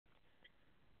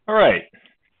All right.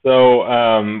 So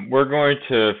we're going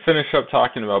to finish up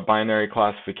talking about binary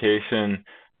classification,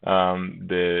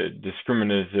 the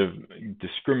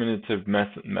discriminative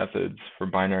methods for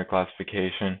binary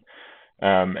classification,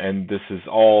 and this is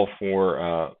all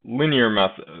for linear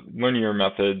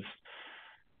methods.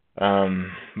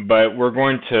 But we're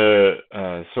going to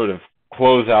sort of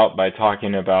close out by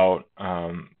talking about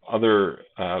other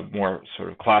more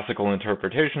sort of classical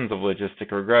interpretations of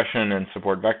logistic regression and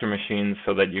support vector machines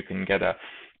so that you can get a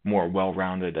more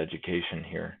well-rounded education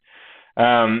here.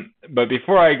 But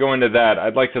before I go into that,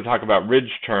 I'd like to talk about ridge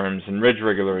terms and ridge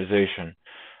regularization.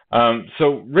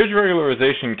 So ridge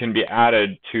regularization can be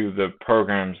added to the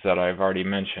programs that I've already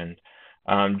mentioned,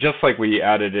 just like we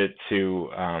added it to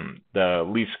the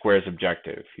least squares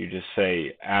objective. You just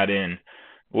say add in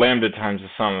lambda times the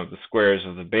sum of the squares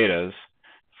of the betas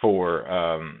for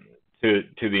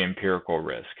to the empirical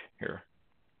risk here.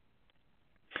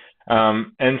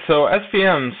 And so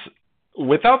SVMs,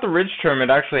 without the ridge term, it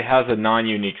actually has a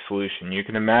non-unique solution. You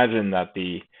can imagine that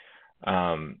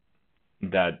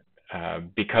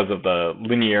because of the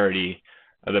linearity,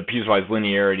 the piecewise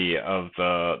linearity of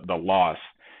the loss,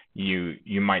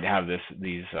 you might have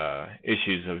these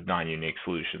issues of non-unique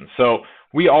solutions. So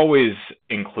we always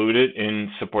include it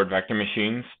in support vector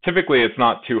machines. Typically, it's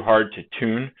not too hard to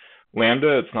tune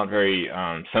lambda. It's not very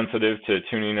sensitive to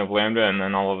tuning of lambda, and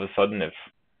then all of a sudden, if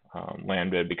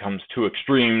lambda becomes too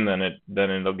extreme, then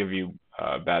it'll give you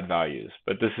bad values.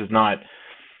 But this is not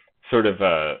sort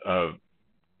of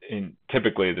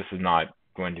typically this is not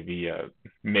going to be a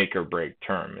make or break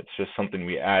term. It's just something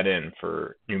we add in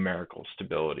for numerical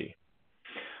stability.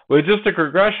 Logistic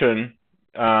regression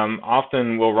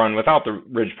often will run without the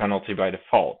ridge penalty by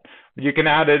default, but you can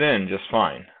add it in just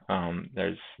fine.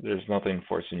 There's nothing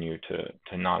forcing you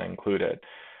to not include it.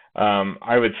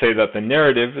 I would say that the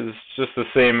narrative is just the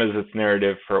same as its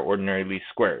narrative for ordinary least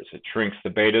squares. It shrinks the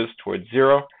betas towards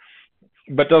 0,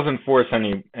 but doesn't force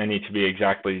any to be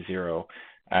exactly 0,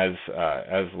 as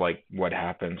like what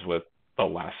happens with the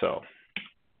lasso.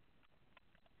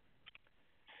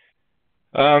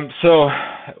 So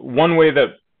one way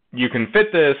that you can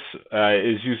fit this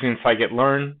is using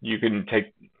scikit-learn. You can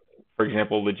take, for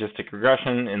example, logistic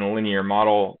regression in a linear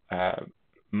model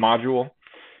module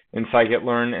in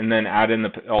scikit-learn, and then add in the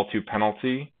L2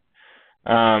 penalty.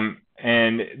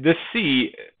 And this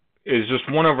C is just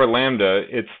 1 over lambda.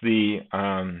 It's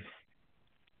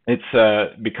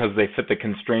because they fit the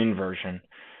constrained version.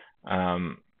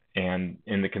 And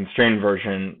in the constrained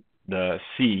version, the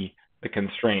C, the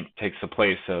constraint, takes the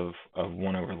place of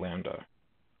 1 over lambda.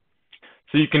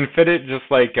 So you can fit it just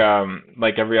like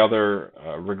every other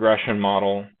regression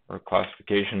model or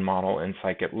classification model in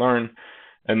scikit-learn,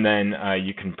 and then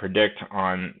you can predict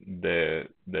on the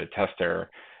test error,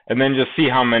 and then just see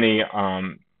how many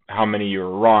you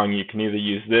were wrong. You can either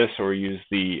use this or use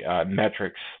the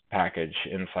metrics package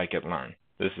in scikit-learn.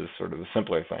 This is sort of the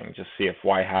simpler thing. Just see if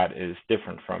y hat is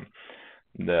different from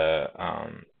the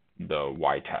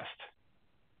y test,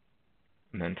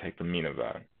 and then take the mean of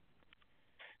that.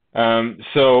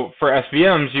 So for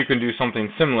SVMs, you can do something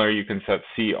similar. You can set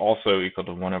C also equal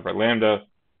to 1 over lambda,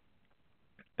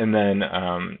 and then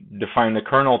define the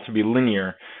kernel to be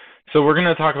linear. So we're going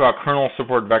to talk about kernel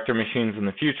support vector machines in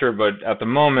the future, but at the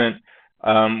moment,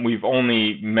 we've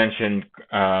only mentioned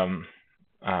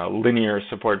linear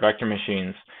support vector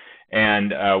machines.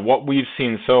 And what we've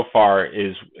seen so far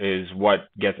is what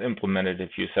gets implemented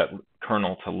if you set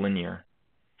kernel to linear.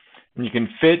 And you can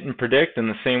fit and predict in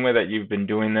the same way that you've been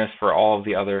doing this for all of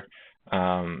the other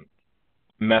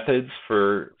methods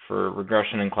for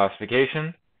regression and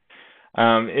classification.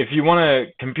 If you want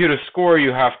to compute a score,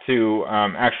 you have to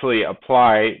actually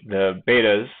apply the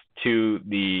betas to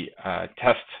the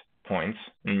test points,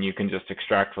 and you can just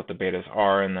extract what the betas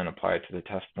are and then apply it to the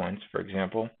test points, for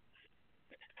example.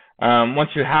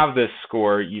 Once you have this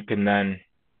score, you can then,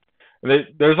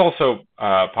 there's also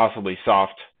possibly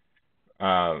soft,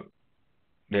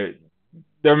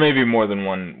 there may be more than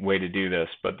one way to do this,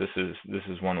 but this is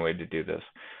one way to do this.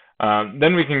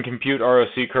 Then we can compute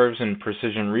ROC curves and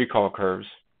precision recall curves,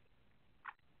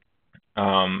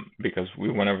 because we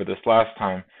went over this last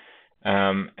time,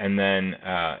 and then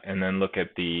look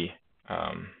at the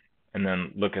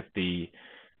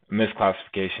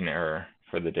misclassification error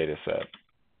for the data set.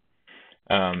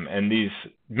 And these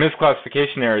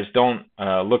misclassification errors don't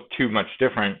look too much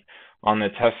different on the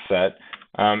test set.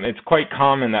 It's quite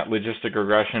common that logistic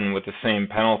regression with the same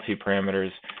penalty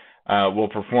parameters will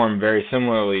perform very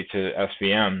similarly to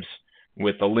SVMs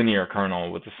with the linear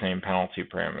kernel with the same penalty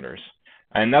parameters.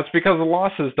 And that's because the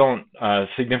losses don't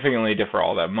significantly differ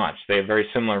all that much. They have very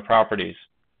similar properties.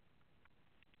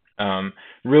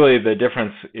 Really, the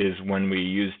difference is when we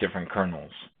use different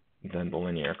kernels than the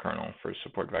linear kernel for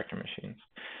support vector machines.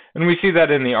 And we see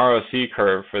that in the ROC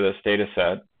curve for this data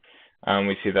set.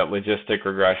 We see that logistic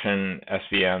regression,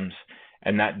 SVMs,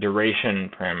 and that duration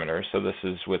parameter. So this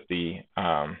is with the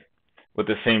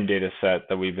same data set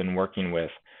that we've been working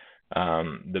with,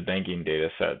 the banking data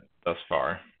set thus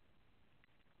far.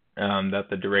 That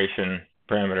the duration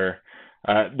parameter,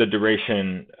 the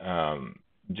duration,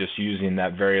 just using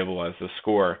that variable as the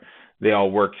score, they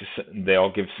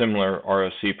all give similar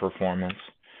ROC performance.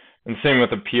 And same with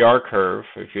the PR curve.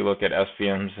 If you look at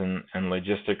SVMs and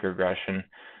logistic regression,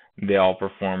 they all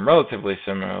perform relatively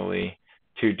similarly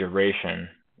to duration,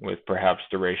 with perhaps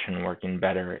duration working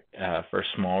better for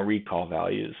small recall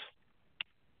values.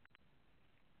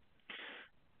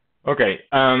 Okay,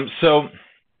 so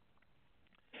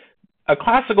a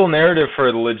classical narrative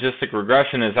for the logistic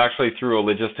regression is actually through a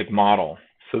logistic model.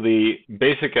 So the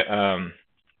basic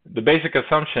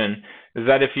assumption is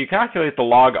that if you calculate the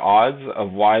log odds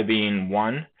of y being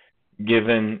 1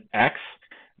 given x,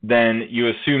 then you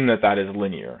assume that that is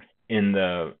linear in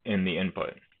the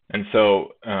input. And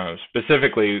so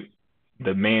specifically,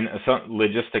 the main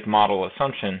logistic model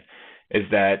assumption is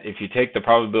that if you take the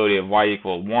probability of y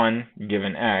equals 1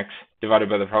 given x divided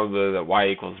by the probability that y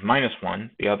equals -1,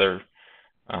 the other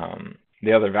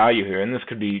value here, and this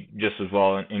could be just as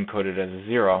well encoded as a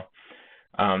 0.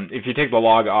 If you take the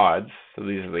log odds, so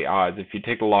these are the odds, if you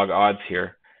take the log odds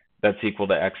here, that's equal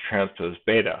to x transpose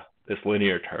beta, this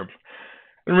linear term.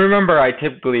 And remember, I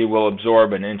typically will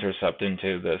absorb an intercept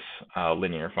into this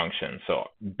linear function, so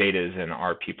beta is in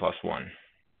Rp plus 1.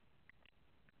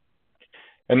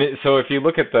 And so if you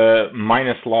look at the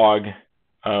minus log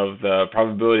of the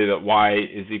probability that y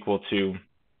is equal to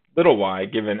little y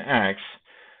given x,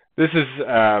 this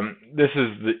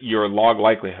is your log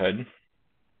likelihood,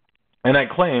 and I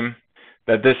claim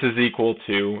that this is equal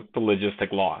to the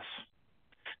logistic loss.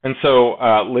 And so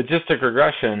logistic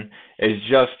regression is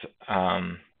just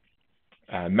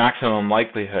maximum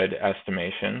likelihood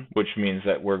estimation, which means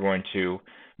that we're going to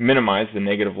minimize the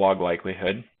negative log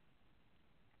likelihood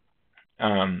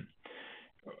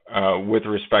with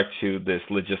respect to this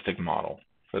logistic model,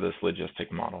 for this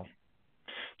logistic model.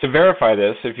 To verify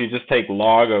this, if you just take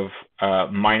log of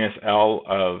minus L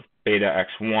of beta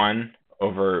x1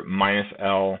 over minus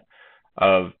L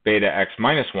of beta x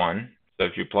minus 1, so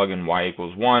if you plug in y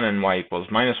equals 1 and y equals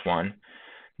 -1,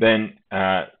 then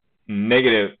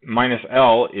negative minus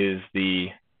L is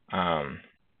the,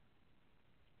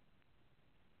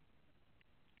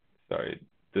 sorry,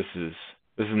 this is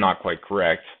not quite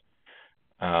correct.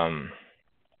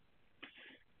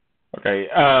 Okay,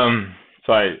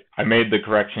 so I made the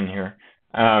correction here.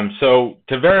 So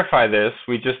to verify this,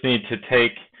 we just need to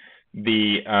take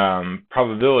the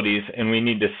probabilities, and we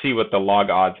need to see what the log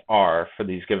odds are for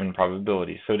these given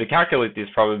probabilities. So to calculate these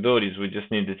probabilities, we just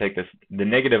need to take the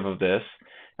negative of this,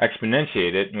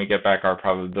 exponentiate it, and we get back our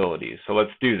probabilities. So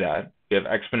let's do that. We have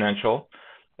exponential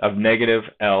of negative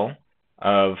L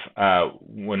of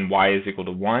when y is equal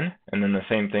to 1, and then the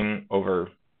same thing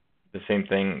over the same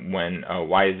thing when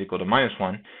y is equal to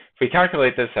 -1. If we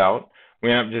calculate this out,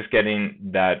 we end up just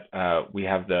getting that we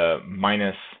have the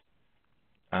minus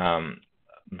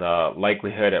the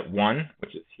likelihood at 1,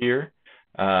 which is here,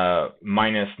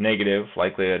 minus negative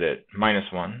likelihood at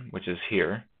 -1, which is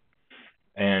here.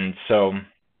 And so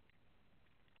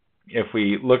if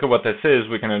we look at what this is,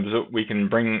 we can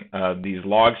bring these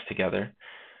logs together,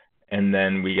 and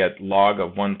then we get log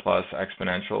of 1 plus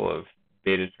exponential of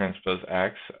beta transpose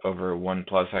x over 1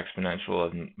 plus exponential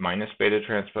of minus beta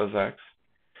transpose x.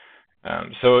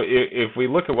 So if we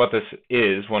look at what this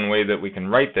is, one way that we can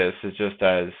write this is just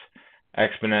as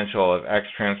exponential of x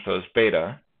transpose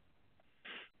beta.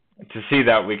 To see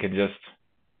that, we can just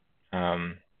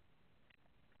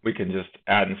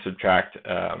add and subtract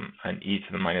an e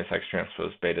to the minus x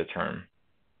transpose beta term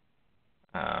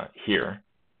here.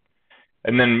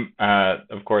 And then,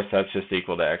 of course, that's just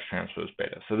equal to x transpose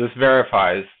beta. So this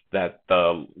verifies that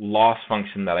the loss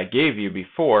function that I gave you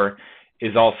before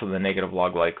is also the negative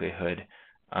log likelihood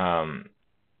under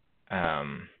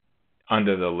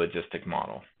the logistic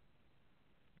model.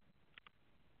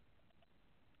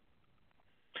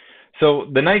 So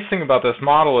the nice thing about this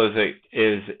model is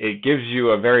it gives you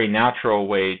a very natural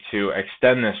way to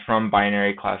extend this from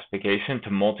binary classification to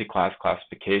multi-class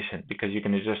classification, because you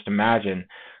can just imagine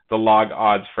the log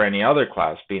odds for any other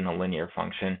class being a linear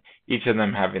function, each of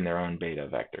them having their own beta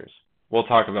vectors. We'll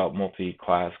talk about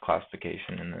multi-class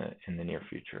classification in the near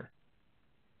future.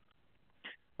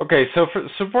 Okay, so for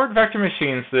support vector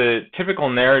machines, the typical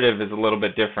narrative is a little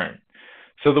bit different.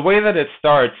 So the way that it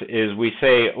starts is we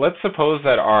say, let's suppose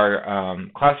that our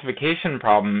classification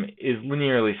problem is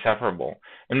linearly separable.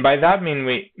 And by that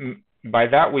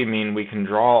we mean we can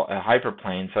draw a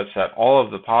hyperplane such that all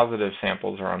of the positive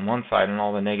samples are on one side and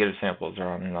all the negative samples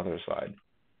are on another side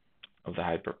of the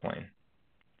hyperplane.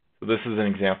 So this is an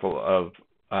example of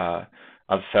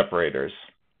separators,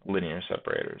 linear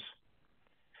separators.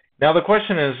 Now the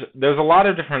question is, there's a lot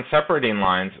of different separating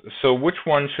lines, so which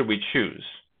one should we choose?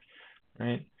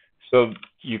 Right? So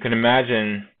you can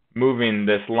imagine moving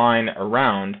this line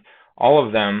around. All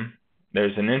of them,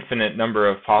 there's an infinite number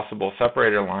of possible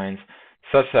separator lines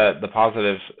such that the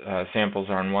positive samples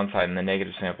are on one side and the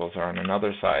negative samples are on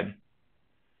another side.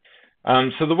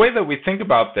 So the way that we think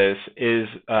about this is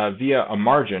via a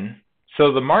margin.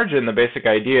 So the margin, the basic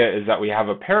idea is that we have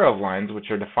a pair of lines which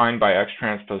are defined by x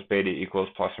transpose beta equals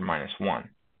plus or minus 1.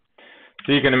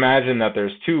 So you can imagine that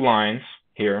there's two lines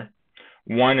here.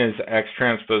 One is x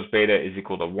transpose beta is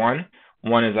equal to 1.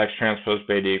 One is x transpose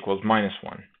beta equals minus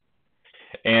 1.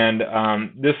 And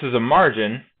this is a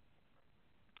margin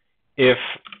if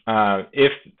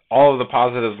all of the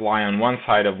positives lie on one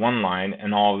side of one line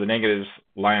and all of the negatives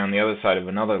lie on the other side of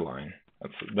another line.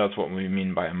 That's what we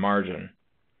mean by a margin.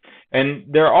 And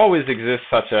there always exists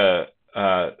such a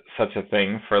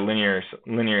thing for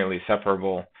linearly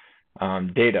separable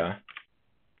data,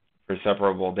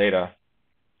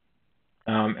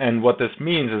 and what this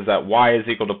means is that y is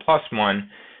equal to plus 1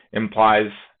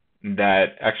 implies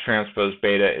that x transpose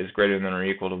beta is greater than or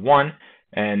equal to 1,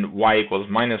 and y equals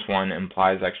minus 1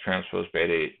 implies x transpose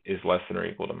beta is less than or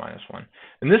equal to minus 1.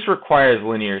 And this requires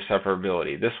linear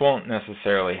separability. This won't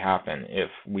necessarily happen if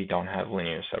we don't have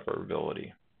linear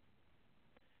separability.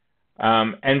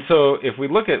 And so if we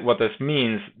look at what this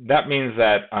means, that means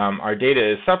that our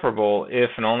data is separable if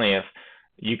and only if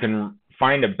you can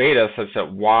find a beta such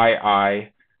that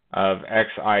yi of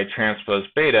xi transpose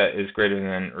beta is greater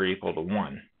than or equal to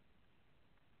 1.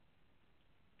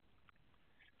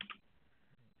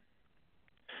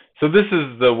 So this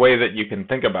is the way that you can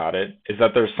think about it, is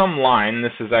that there's some line,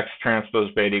 this is x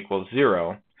transpose beta equals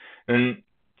 0, and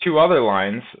two other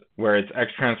lines where it's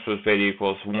x transpose beta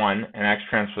equals 1 and x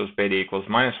transpose beta equals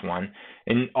minus 1,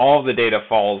 and all of the data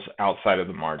falls outside of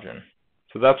the margin.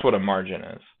 So that's what a margin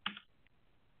is.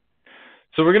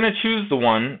 So we're going to choose the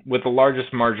one with the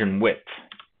largest margin width.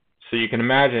 So you can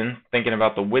imagine thinking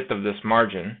about the width of this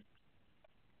margin.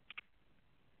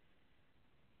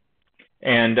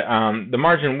 And the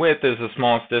margin width is the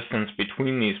smallest distance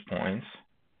between these points.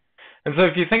 And so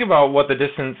if you think about what the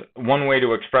distance, one way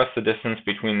to express the distance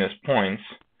between these points,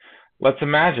 let's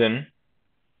imagine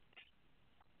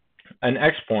an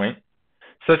x point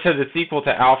such that it's equal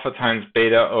to alpha times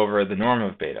beta over the norm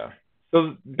of beta.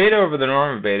 So beta over the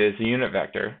norm of beta is a unit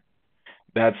vector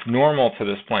that's normal to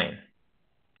this plane.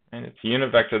 And it's a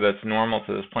unit vector that's normal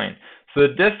to this plane. So the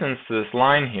distance to this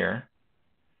line here,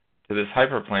 to this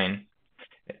hyperplane,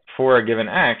 for a given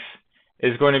x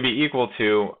is going to be equal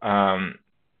to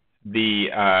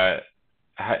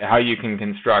how you can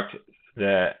construct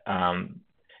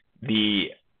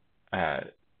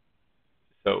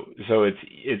so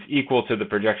it's equal to the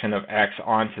projection of x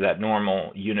onto that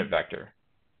normal unit vector.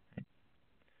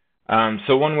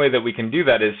 So one way that we can do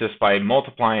that is just by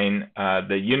multiplying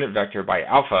the unit vector by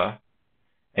alpha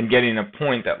and getting a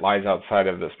point that lies outside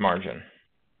of this margin.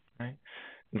 Right?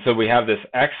 And so we have this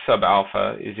x sub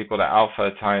alpha is equal to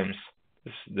alpha times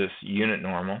this unit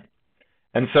normal.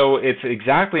 And so it's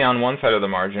exactly on one side of the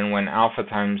margin when alpha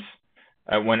times,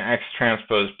 when x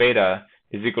transpose beta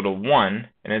is equal to 1,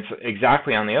 and it's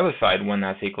exactly on the other side when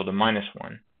that's equal to minus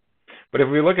 1. But if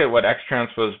we look at what x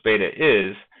transpose beta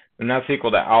is, then that's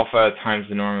equal to alpha times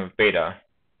the norm of beta,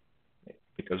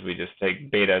 because we just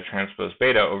take beta transpose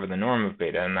beta over the norm of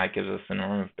beta, and that gives us the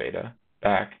norm of beta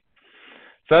back.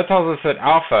 So that tells us that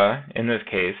alpha, in this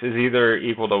case, is either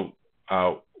equal to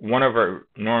 1 over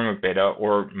norm of beta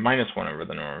or minus 1 over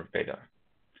the norm of beta.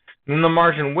 And then the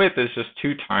margin width is just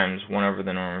 2 times 1 over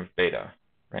the norm of beta,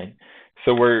 right?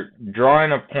 So we're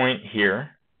drawing a point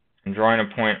here and drawing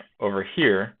a point over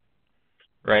here,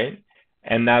 right?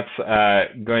 And that's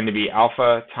going to be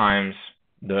alpha times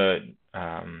the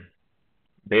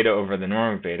beta over the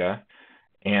norm of beta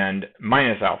and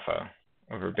minus alpha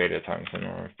over beta times the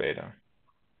norm of beta.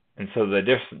 And so the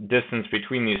distance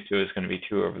between these two is going to be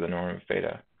 2 over the norm of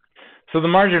beta. So the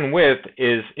margin width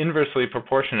is inversely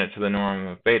proportionate to the norm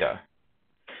of beta.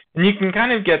 And you can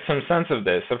kind of get some sense of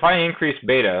this. If I increase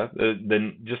beta,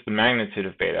 just the magnitude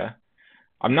of beta,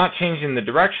 I'm not changing the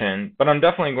direction, but I'm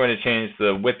definitely going to change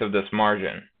the width of this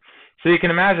margin. So you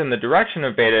can imagine the direction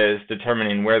of beta is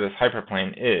determining where this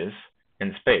hyperplane is,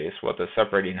 in space, what the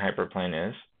separating hyperplane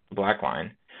is, the black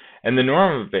line, and the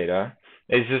norm of beta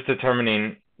is just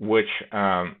determining what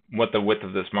the width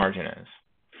of this margin is.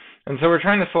 And so we're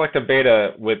trying to select a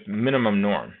beta with minimum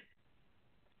norm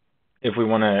if we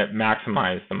want to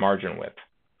maximize the margin width.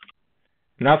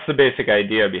 And that's the basic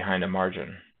idea behind a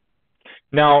margin.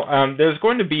 Now, there's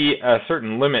going to be a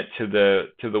certain limit to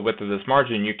the width of this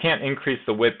margin. You can't increase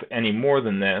the width any more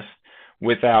than this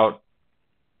without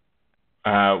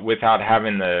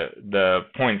having the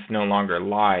points no longer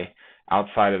lie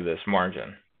outside of this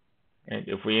margin. And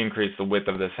if we increase the width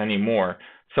of this any more,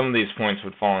 some of these points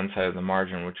would fall inside of the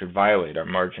margin, which would violate our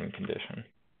margin condition.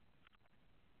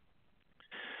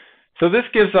 So this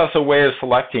gives us a way of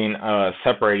selecting a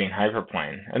separating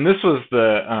hyperplane, and this was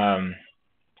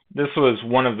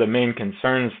one of the main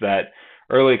concerns that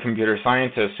early computer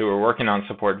scientists who were working on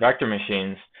support vector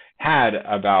machines had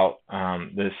about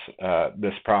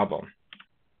this problem.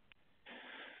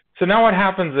 So now what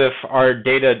happens if our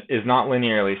data is not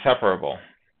linearly separable,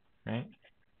 right?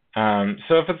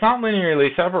 So if it's not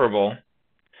linearly separable,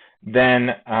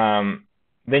 then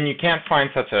you can't find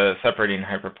such a separating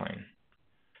hyperplane.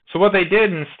 So what they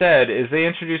did instead is they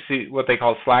introduced what they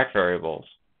call slack variables.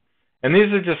 And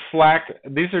these are just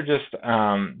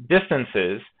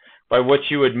distances by which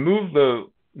you would move the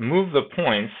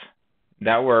points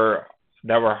that were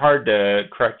hard to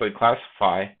correctly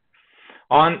classify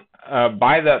on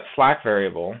by that slack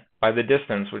variable, by the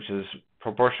distance, which is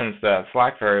proportional to that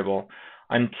slack variable,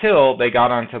 until they got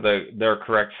onto their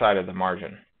correct side of the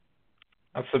margin.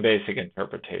 That's the basic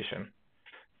interpretation.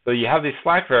 So you have these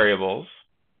slack variables,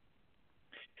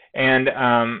 and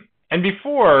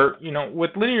before,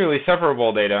 with linearly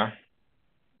separable data,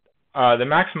 the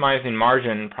maximizing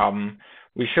margin problem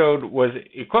we showed was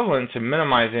equivalent to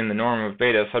minimizing the norm of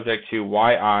beta subject to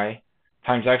yi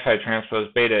times xi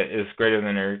transpose beta is greater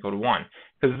than or equal to 1.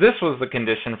 Because this was the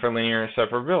condition for linear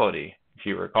separability, if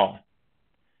you recall.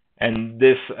 And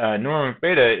this norm of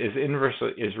beta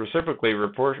is reciprocally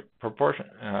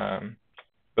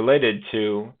related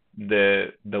to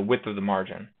the width of the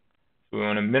margin. We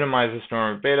want to minimize this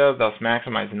norm of beta, thus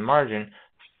maximizing the margin,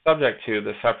 subject to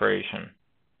the separation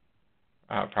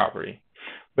property.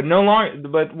 But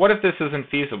what if this isn't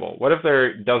feasible? What if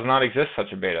there does not exist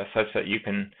such a beta, such that you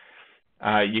can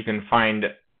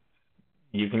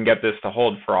get this to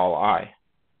hold for all I?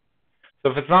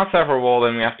 So if it's not separable,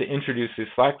 then we have to introduce these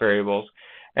slack variables,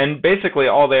 and basically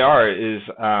all they are is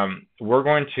we're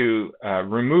going to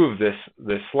remove this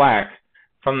slack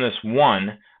from this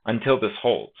 1 until this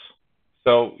holds.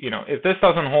 So if this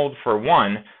doesn't hold for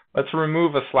 1, let's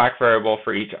remove a slack variable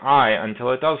for each I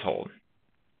until it does hold.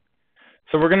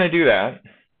 So we're going to do that,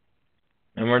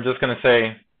 and we're just going to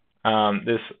say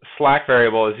this slack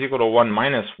variable is equal to 1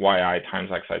 minus yi times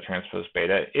xi transpose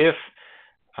beta if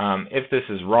this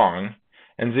is wrong,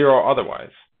 and 0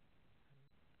 otherwise.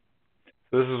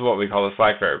 So this is what we call the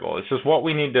slack variable. It's just what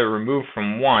we need to remove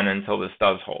from 1 until this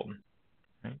does hold.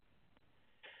 Right?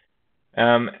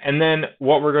 And then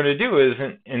what we're going to do is,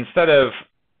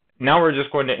 now we're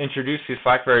just going to introduce these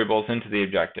slack variables into the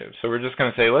objective. So we're just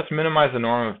going to say, let's minimize the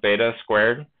norm of beta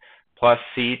squared plus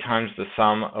c times the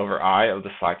sum over I of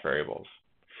the slack variables.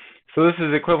 So this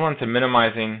is equivalent to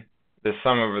minimizing the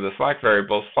sum over the slack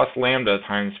variables plus lambda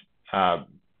times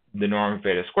the norm of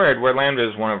beta squared, where lambda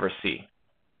is 1 over c.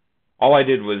 All I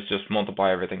did was just multiply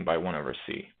everything by 1 over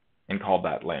c and call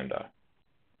that lambda.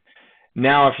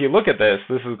 Now, if you look at this,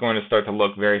 this is going to start to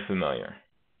look very familiar.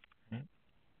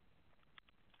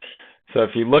 So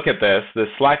if you look at this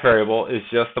slack variable is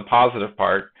just the positive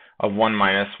part of 1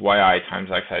 minus yi times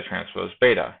xi transpose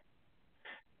beta.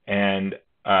 And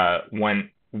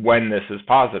when this is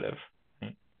positive,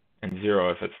 right? And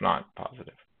 0 if it's not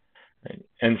positive. Right?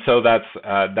 And so that's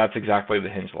exactly the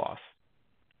hinge loss.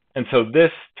 And so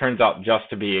this turns out just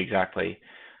to be exactly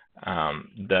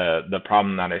the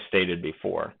problem that I stated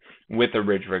before with the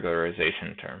ridge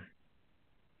regularization term.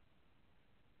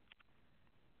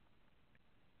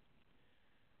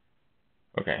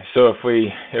 Okay, so if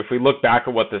we look back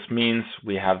at what this means,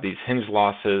 we have these hinge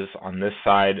losses on this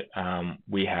side.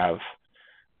 We have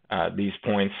these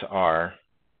points are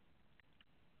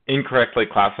incorrectly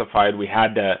classified. We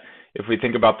had to, if we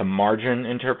think about the margin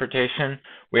interpretation,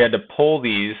 we had to pull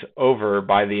these over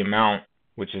by the amount,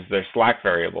 which is their slack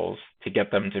variables, to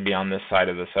get them to be on this side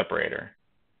of the separator.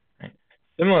 Right?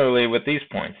 Similarly with these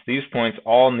points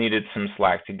all needed some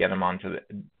slack to get them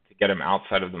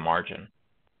outside of the margin.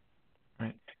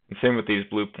 Right? And same with these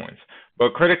blue points.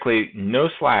 But critically, no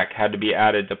slack had to be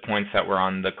added to points that were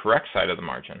on the correct side of the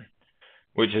margin.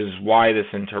 which is why this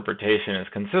interpretation is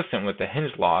consistent with the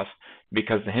hinge loss,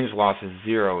 because the hinge loss is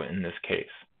 0 in this case,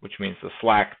 which means the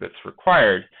slack that's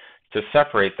required to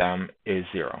separate them is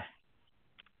 0.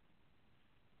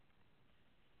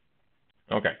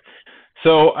 Okay,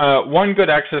 so one good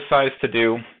exercise to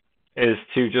do is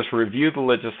to just review the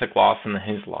logistic loss and the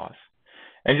hinge loss,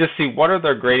 and just see what are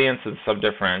their gradients and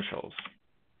subdifferentials.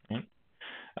 Right?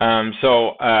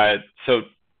 So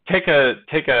take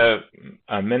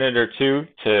a minute or two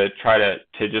to try to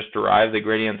just derive the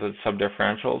gradients and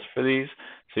subdifferentials for these.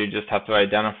 So you just have to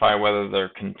identify whether they're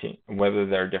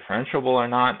differentiable or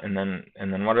not, and then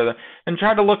what are the, and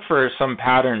try to look for some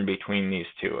pattern between these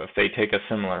two if they take a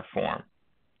similar form.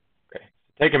 Okay,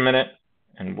 take a minute,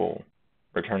 and we'll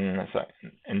return in a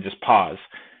second, and just pause,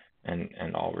 and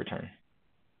I'll return.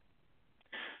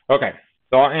 Okay,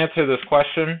 so I'll answer this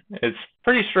question. It's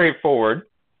pretty straightforward.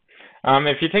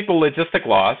 If you take the logistic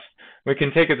loss, we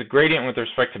can take its gradient with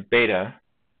respect to beta,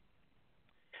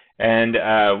 and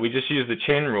we just use the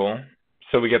chain rule.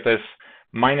 So we get this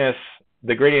minus,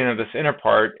 the gradient of this inner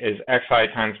part is xi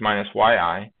times minus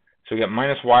yi. So we get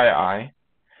minus yi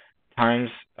times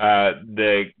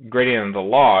the gradient of the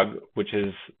log, which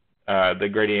is the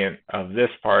gradient of this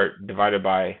part divided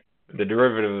by the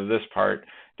derivative of this part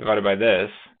divided by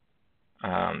this,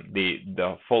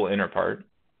 the full inner part.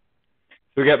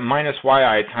 So we get minus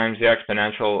yi times the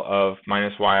exponential of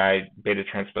minus yi beta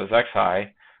transpose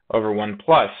xi over 1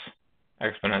 plus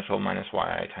exponential minus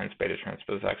yi times beta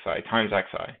transpose xi times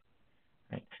xi.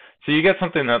 Right? So you get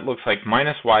something that looks like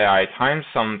minus yi times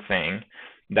something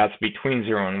that's between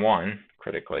 0 and 1,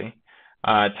 critically,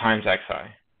 times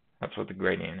xi. That's what the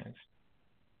gradient is.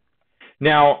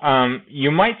 Now,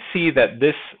 you might see that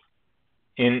this,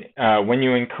 when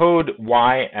you encode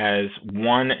y as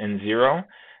 1 and 0,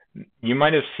 you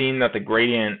might have seen that the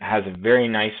gradient has a very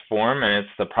nice form, and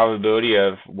it's the probability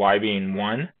of y being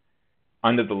 1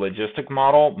 under the logistic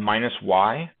model minus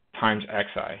y times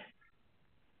xi.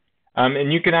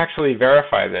 And you can actually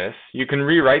verify this. You can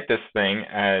rewrite this thing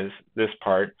as this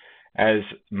part as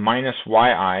minus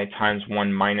yi times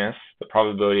 1 minus the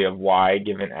probability of y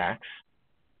given x,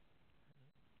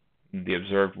 the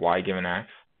observed y given x.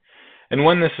 And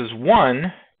when this is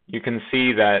 1, you can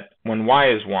see that when y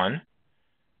is 1,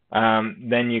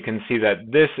 then you can see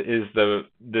that this is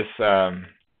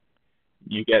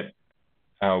you get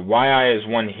yi is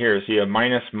 1 here, so you have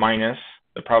minus minus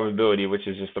the probability, which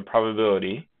is just the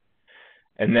probability,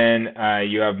 and then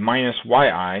you have minus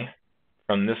yi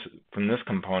from this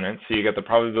component, so you get the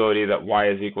probability that y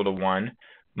is equal to 1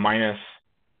 minus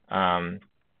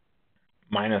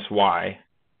minus y.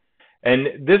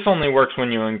 And this only works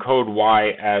when you encode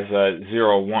y as a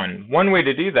 0, 1. One way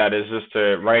to do that is just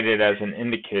to write it as an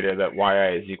indicator that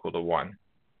yi is equal to 1.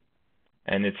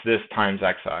 And it's this times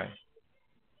xi.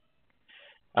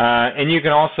 And you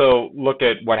can also look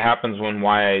at what happens when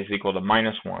yi is equal to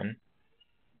minus 1.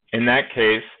 In that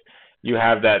case, you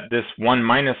have that this 1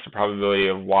 minus the probability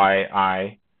of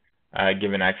yi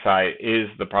given xi is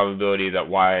the probability that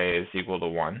y is equal to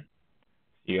 1.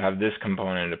 You have this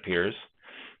component appears.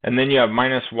 And then you have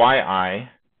minus yi,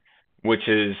 which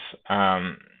is,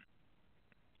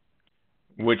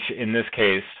 which in this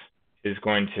case is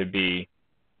going to be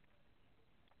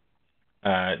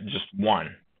just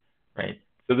 1, right?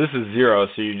 So this is 0,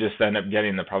 so you just end up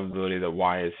getting the probability that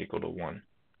y is equal to 1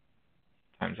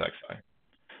 times xi.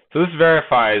 So this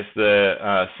verifies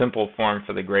the simple form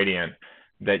for the gradient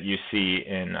that you see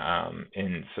in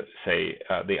say,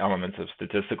 the elements of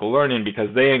statistical learning, because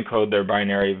they encode their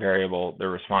binary variable, their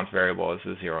response variable as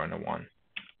a 0 and a 1.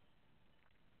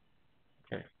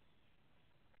 Okay.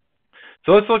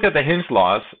 So let's look at the hinge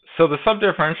laws. So the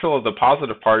subdifferential of the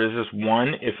positive part is just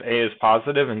 1 if A is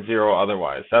positive and 0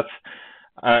 otherwise. That's,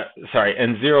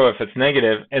 and 0 if it's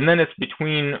negative, and then it's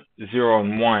between 0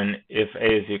 and 1 if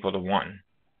A is equal to 1.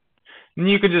 And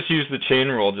you could just use the chain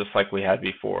rule just like we had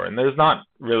before, and there's not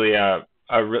really a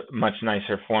much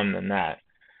nicer form than that.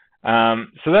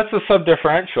 So that's the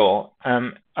subdifferential.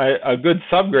 A good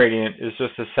subgradient is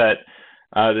just to set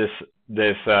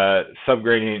this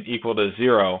subgradient equal to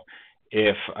 0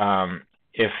 if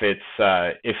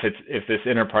this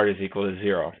inner part is equal to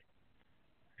 0.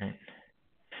 Right.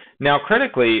 Now,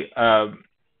 critically,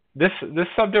 this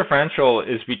subdifferential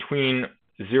is between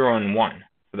 0 and 1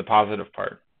 for the positive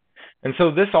part. And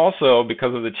so this also,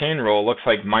 because of the chain rule, looks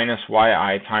like minus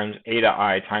yi times eta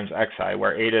I times xi,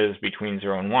 where eta is between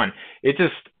 0 and 1. It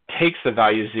just takes the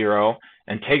value 0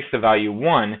 and takes the value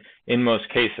 1 in most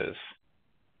cases,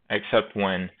 except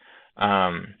when,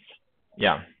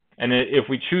 yeah. And if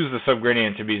we choose the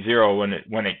subgradient to be 0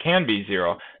 when it can be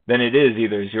 0, then it is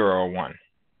either 0 or 1.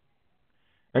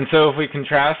 And so if we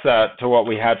contrast that to what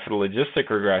we had for the logistic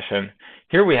regression,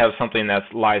 here we have something that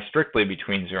lies strictly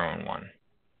between 0 and 1.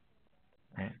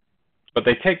 Right? But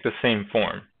they take the same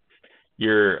form.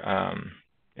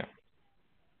 Yeah.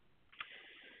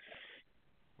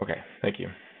 Okay, thank you.